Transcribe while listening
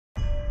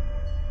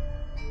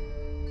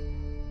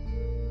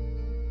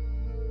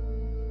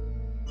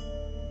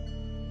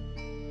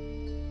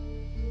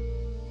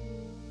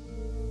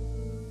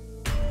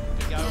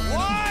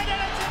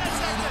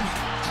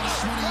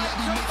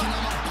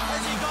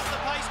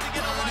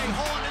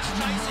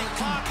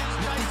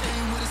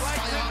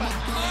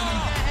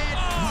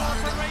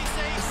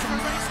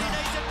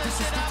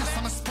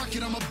I'ma spark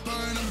it, I'ma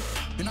burn them.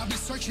 And I'll be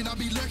searching, I'll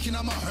be lurking,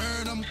 I'ma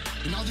hurt them.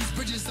 And all these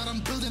bridges that I'm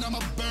building, I'ma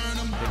burn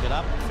them. Pick it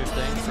up, 15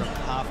 from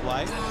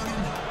halfway.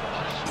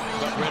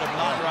 Got rid of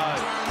Munro.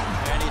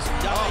 And he's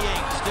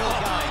dummy-ing, still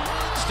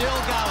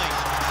going.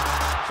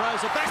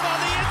 Throws it back on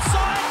the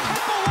inside,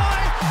 kept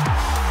away.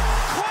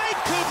 Quade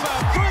Cooper,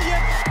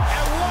 brilliant.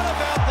 And what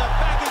about the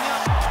backing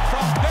up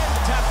from Beauden?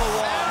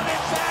 How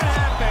did that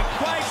happen?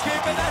 Quade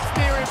Cooper, that's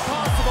near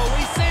impossible.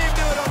 We see him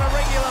do it on a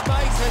regular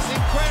basis.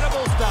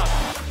 Incredible stuff.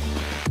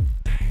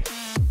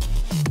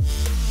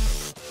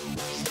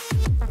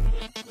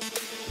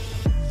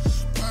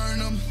 Burn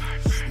them.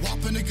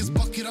 Whop a nigga's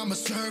bucket, I'ma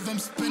serve them.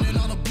 Spinning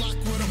on a block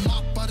with a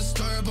mop, I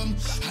disturb them.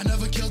 I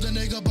never killed a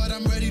nigga, but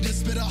I'm ready to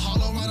spit a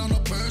hollow right on a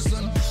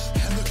person.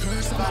 And the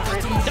curse, I'm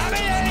about to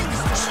Dummying!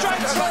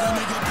 Straight through!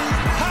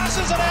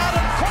 Passes it out,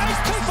 and Quade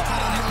Cooper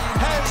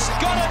has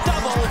got a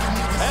double.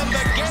 And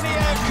the Guinea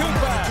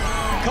Cooper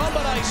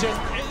combination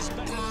is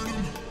back.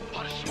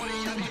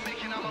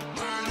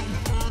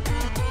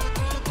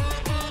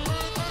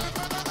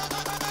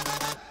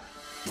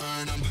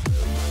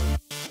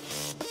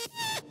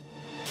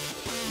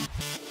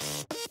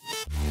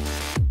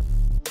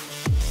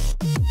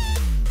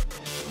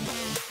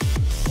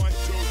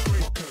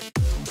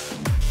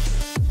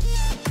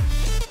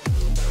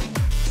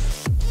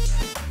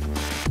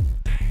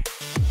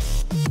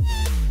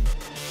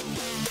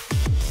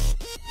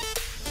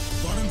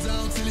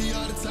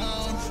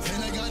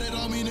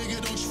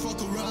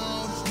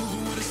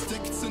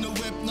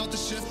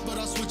 But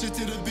I'll switch it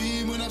to the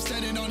beam when I'm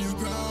standing on your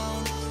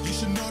ground. You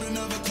should know to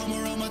never come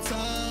around my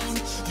town.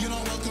 You're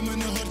not welcome in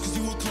the hood cause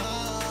you a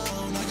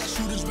clown. I got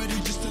shooters ready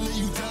just to lay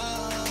you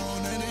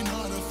down. And they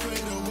not afraid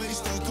to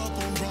waste a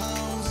couple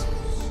rounds.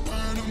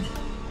 Burn them,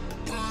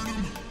 burn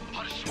them.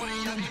 All the sweat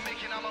I be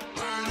making, I'ma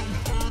burn them.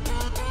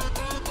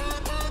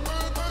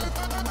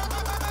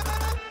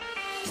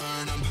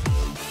 Burn them.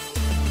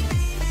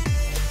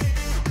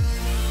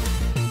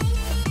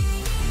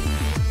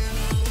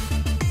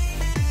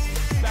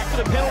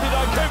 The penalty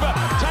though, Cooper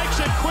takes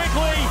it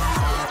quickly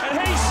and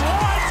he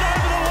slides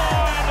over the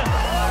line.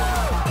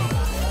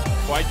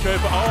 Quade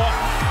Cooper,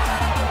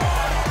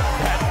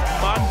 that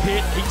mud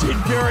pit, he did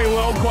very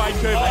well, Quade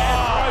Cooper,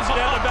 and throws it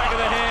out the back of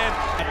the hand.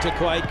 To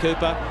Quade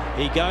Cooper,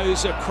 he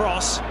goes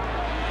across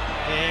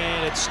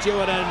and it's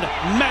Stewart and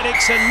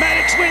Maddox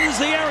wins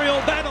the aerial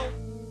battle.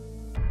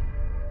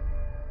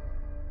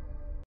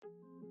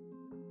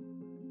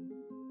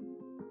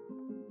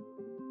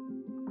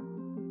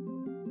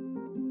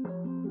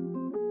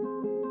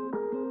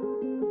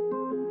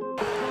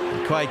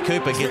 Quade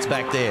Cooper gets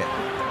back there.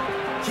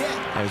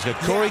 Now he's got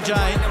Corey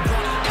Jane.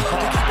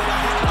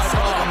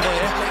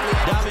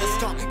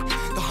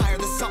 The higher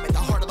the summit, the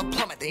harder the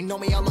plummet. They know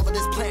me all over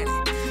this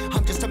planet.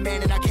 I'm just a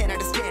man and I can't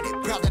understand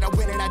it. Proud that I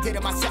win and I did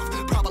it myself.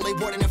 Probably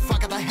wouldn't if I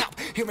got the help.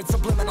 Hearing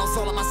subliminals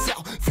all on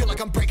myself. Feel like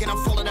I'm breaking,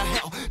 I'm falling to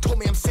hell. Told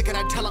me I'm sick and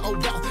I tell her, oh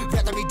well.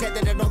 Rather be dead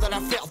than to know that I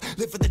failed.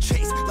 Live for the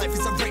chase, life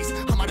is a race.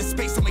 I'm out of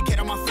space, I'ma get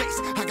on my face.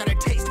 I got a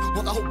taste,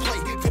 well the whole play.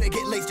 Finna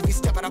get laced if you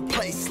step out of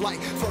place. Like,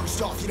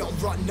 first off, you don't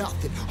run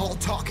nothing. All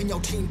talking, your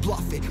team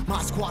bluffing.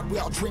 My squad, we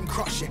all dream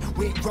crushing.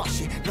 We ain't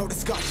rushing, no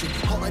discussion.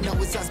 All I know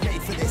is us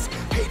made for this.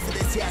 Paid for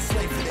this, yeah,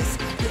 slave for this.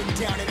 Been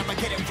down and I'ma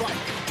get it right.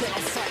 Get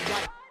on sight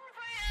like.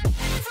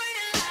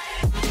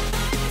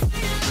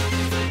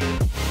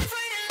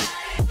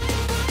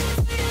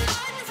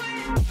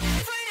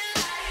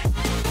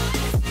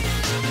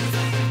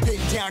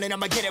 Been down and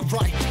I'ma get it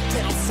right.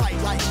 Get on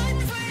sight like.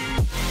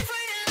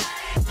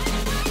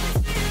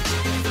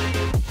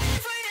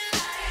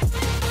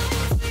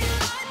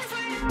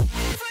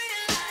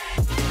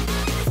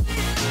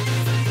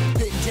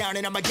 Down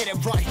and I'ma get it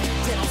right,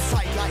 dead on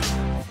sight like.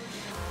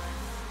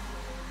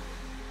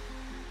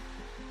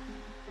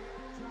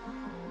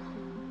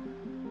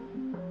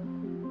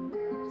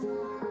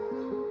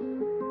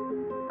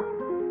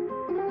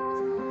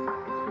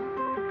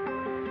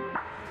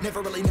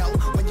 Never really know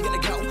when you're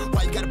gonna go.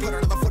 Why you gotta put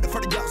another foot in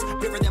front of yours?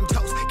 Bury them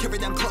toes, carry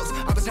them close.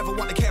 I was never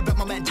one to care about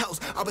my mentos.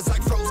 I was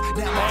like froze.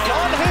 Now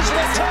on his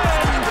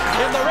return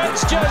in the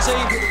Reds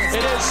jersey,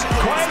 it is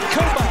Quade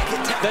Cooper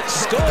that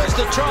scores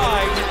the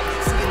try.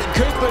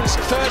 Cooper's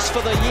first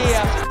for the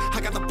year. I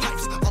got the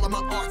pipes, all of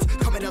my arts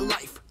coming to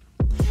life.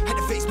 Had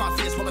to face my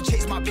fears while I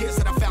chased my peers,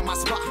 and I found my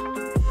spot.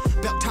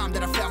 About time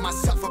that I found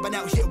myself. I've been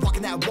out here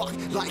walking that walk.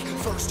 Like,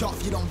 first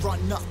off, you don't run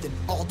nothing.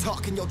 All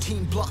talking, your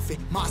team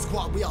bluffing. My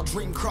squad, we all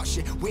dream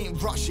crushing. We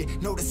ain't rushing,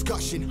 no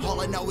discussion.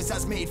 All I know is I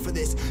was made for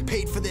this.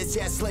 Paid for this,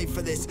 yeah, slave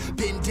for this.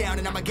 Been down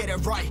and I'ma get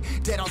it right.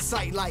 Dead on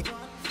sight like.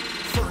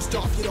 First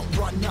off, you don't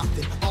run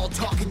nothing. All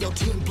talking, your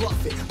team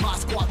bluffing. My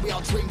squad, we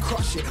all dream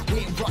crushing. We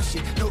ain't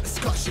rushing, no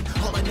discussion.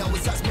 All I know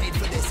is I was made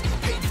for this.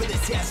 Paid for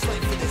this, yeah,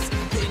 slave for this.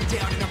 Been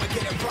down and I'ma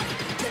get it right.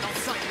 Dead on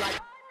sight like.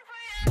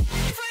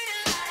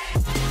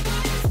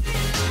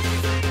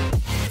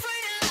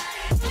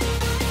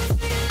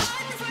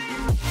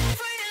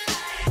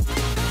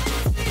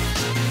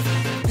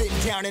 Been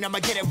down and I'ma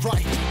get it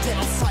right. Dead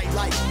on sight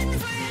like.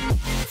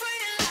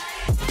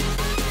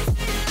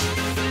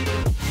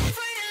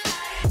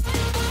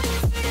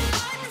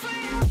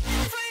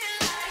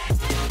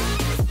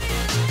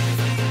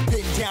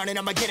 and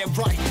I'ma get it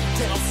right.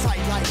 Dead on sight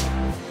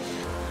like